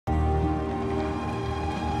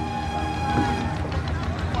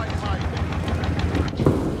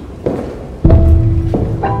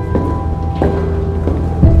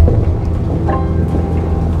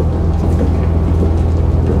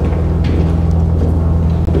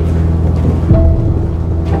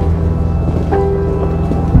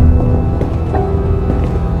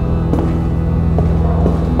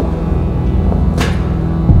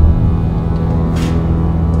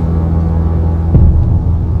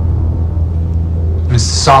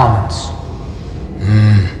Mr. Solomons.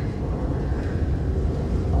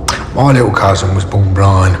 My little cousin was born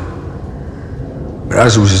blind. But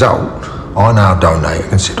as a result, I now donate a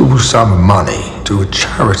considerable sum of money to a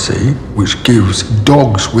charity which gives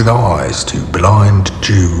dogs with eyes to blind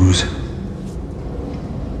Jews.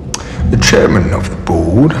 The chairman of the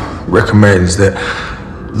board recommends that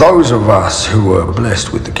those of us who are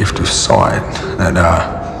blessed with the gift of sight,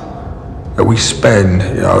 that we spend,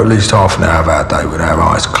 at least half an hour of our day with our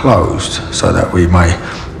eyes closed, so that we may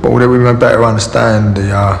better understand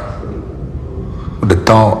the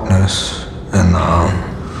darkness, and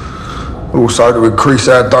also to increase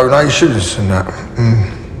our donations and that.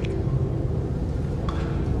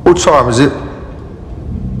 What time is it?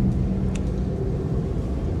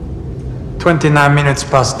 29 minutes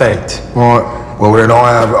past 8. Right. Well then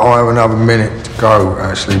I have another minute to go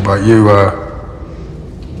actually, but you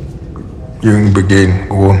can begin.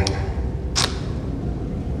 Go on.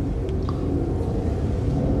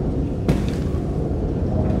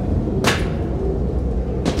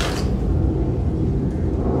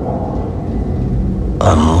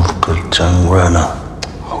 I'm Luca Changretta.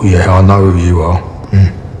 Oh yeah, I know who you are.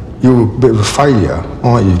 You're a bit of a failure,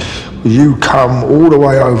 aren't you? You come all the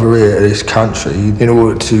way over here to this country in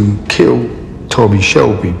order to kill Tommy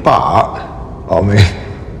Shelby, but, I mean,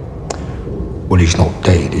 well, he's not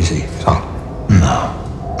dead, is he? So, No.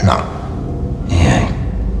 no. He ain't.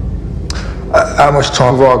 How much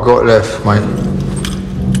time have I got left, mate?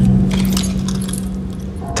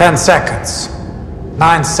 10 seconds.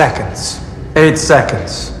 9 seconds. 8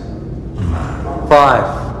 seconds. 5,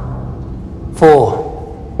 4,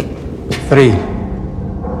 3,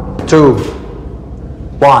 2,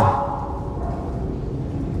 1.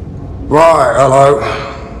 Right, hello.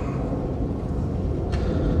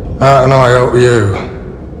 How can I help you?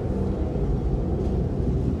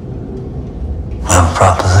 I have a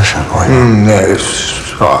proposition for you.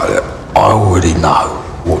 Yes, right. I already know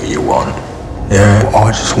what you want. Yeah,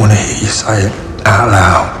 I just want to hear you say it out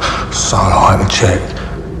loud so I can check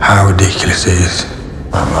how ridiculous it is.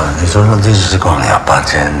 Allora, di solito dici con la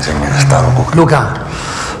pazienza mi stavo con... Luca,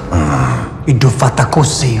 io fatta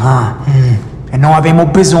così, e non abbiamo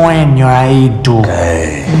bisogno, Ido.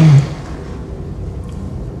 Okay.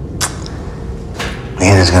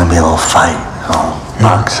 There's gonna be a little fight,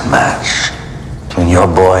 boxing match between your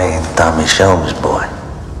boy and Tommy Shelby's boy.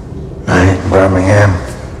 Right? Birmingham.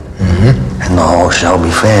 And the whole Shelby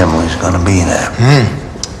family's gonna be there.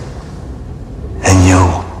 And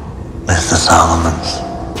you, Mr. Solomons,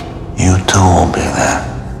 you too will be there.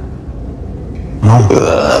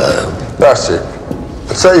 That's it.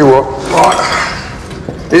 I'll tell you what, right,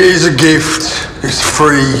 here's a gift. It's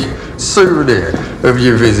free souvenir of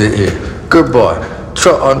your visit here. Goodbye.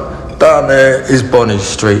 Trot on. Down there is Bonnie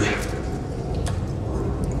Street.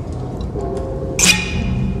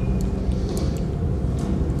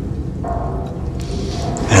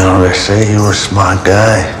 You know, they say you're a smart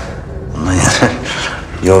guy. I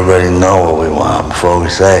mean, you already know what we want before we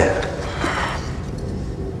say it.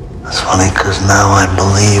 It's funny, because now I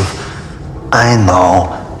believe I know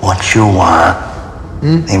what you want,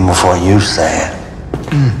 even before you say it.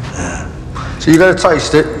 Yeah. So you gotta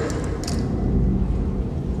taste it.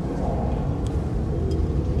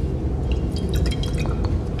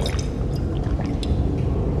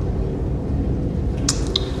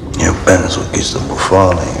 Io penso che sto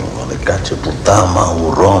buffone, vuole caccia puttana,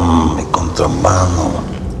 rum e contrabbando.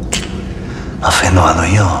 Ma fino vado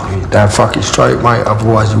io. Damn fucking straight, mate.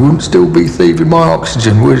 Otherwise, you wouldn't still be thieving my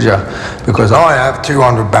oxygen, would you? Because I have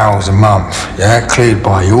 200 barrels a month, yeah, cleared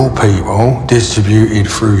by your people, distributed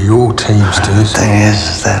through your teamsters. The thing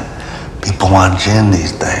is that people want gin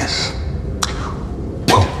these days.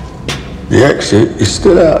 Well, the exit is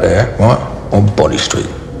still out there, right, on Bonnie Street,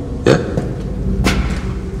 yeah?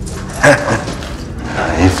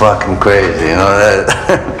 You fucking crazy, you know that?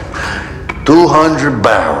 200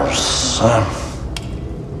 barrels, huh?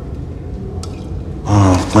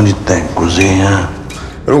 What do you think, così, huh?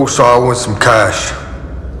 But also, I want some cash.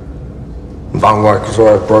 Don't worry, because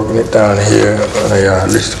I've broken it down here on a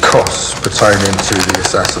list of costs pertaining to the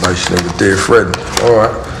assassination of a dear friend. All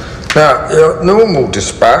right. Now, your normal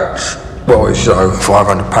dispatch, well, it's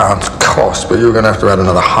 £500 cost, but you're going to have to add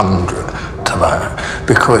another 100 to that,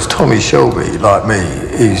 because Tommy Shelby, like me,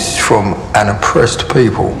 is from an oppressed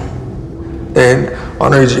people. Then I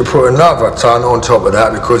need you to put another ton on top of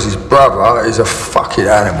that, because his brother is a fucking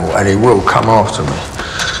animal and he will come after me.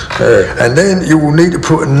 And then you will need to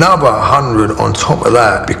put another 100 on top of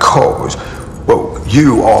that, because, well,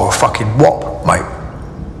 you are a fucking wop, mate.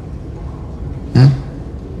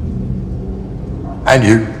 And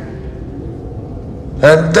you.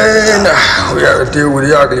 And then we have to deal with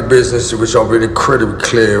the ugly business, which I've been incredibly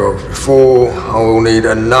clear of before. I will need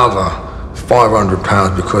another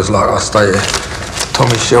 £500 because, like I stated,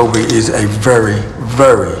 Tommy Shelby is a very,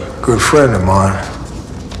 very good friend of mine.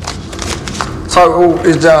 Total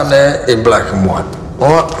is down there in black and white.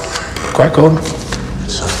 All right? Crack on.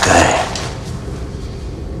 It's okay.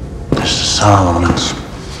 Mr. Solomons,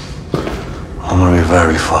 I'm gonna be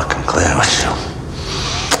very fucking clear with you.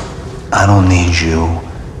 I don't need you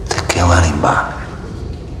to kill anybody.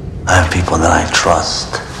 I have people that I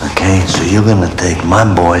trust, okay? So you're gonna take my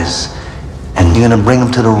boys and you're gonna bring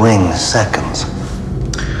them to the ring in seconds.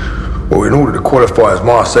 Well, in order to qualify as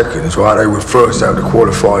my seconds, right, they would first have to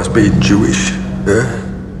qualify as being Jewish, yeah?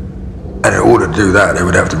 And in order to do that, they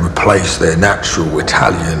would have to replace their natural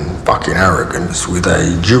Italian fucking arrogance with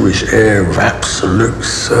a Jewish air of absolute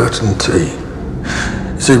certainty.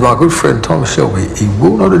 See, my good friend Thomas Shelby, he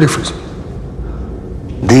will know the difference.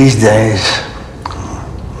 These days,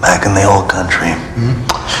 back in the old country,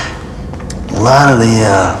 a lot of the,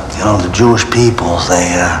 the Jewish peoples,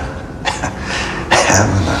 they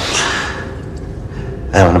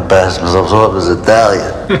having to pass themselves off as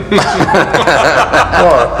Italian.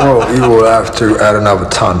 Right, well, you will have to add another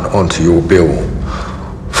ton onto your bill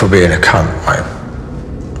for being a cunt, mate.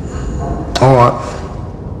 All right.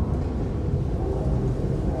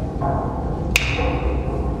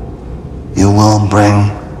 You will bring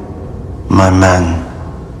my men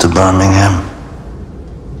to Birmingham.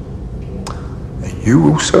 You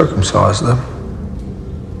will circumcise them.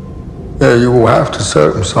 Yeah, you will have to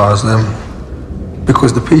circumcise them.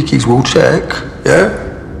 Because the PEAKYs will check, yeah?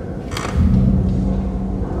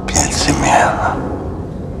 Piazzi mierda.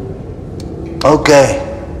 Okay.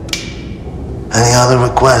 Any other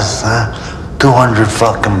requests, huh? 200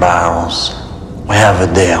 fucking barrels. We have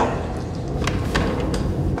a deal.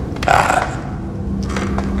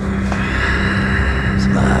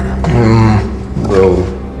 Well,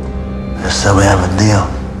 I said we have a deal.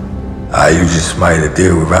 You just made a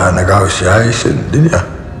deal without negotiation, didn't you?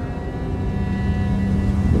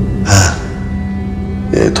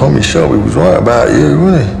 Yeah, Tommy Shelby was right about you,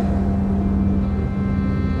 wasn't he?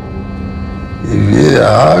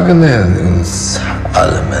 Yeah, Hagen and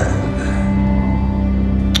Solomon.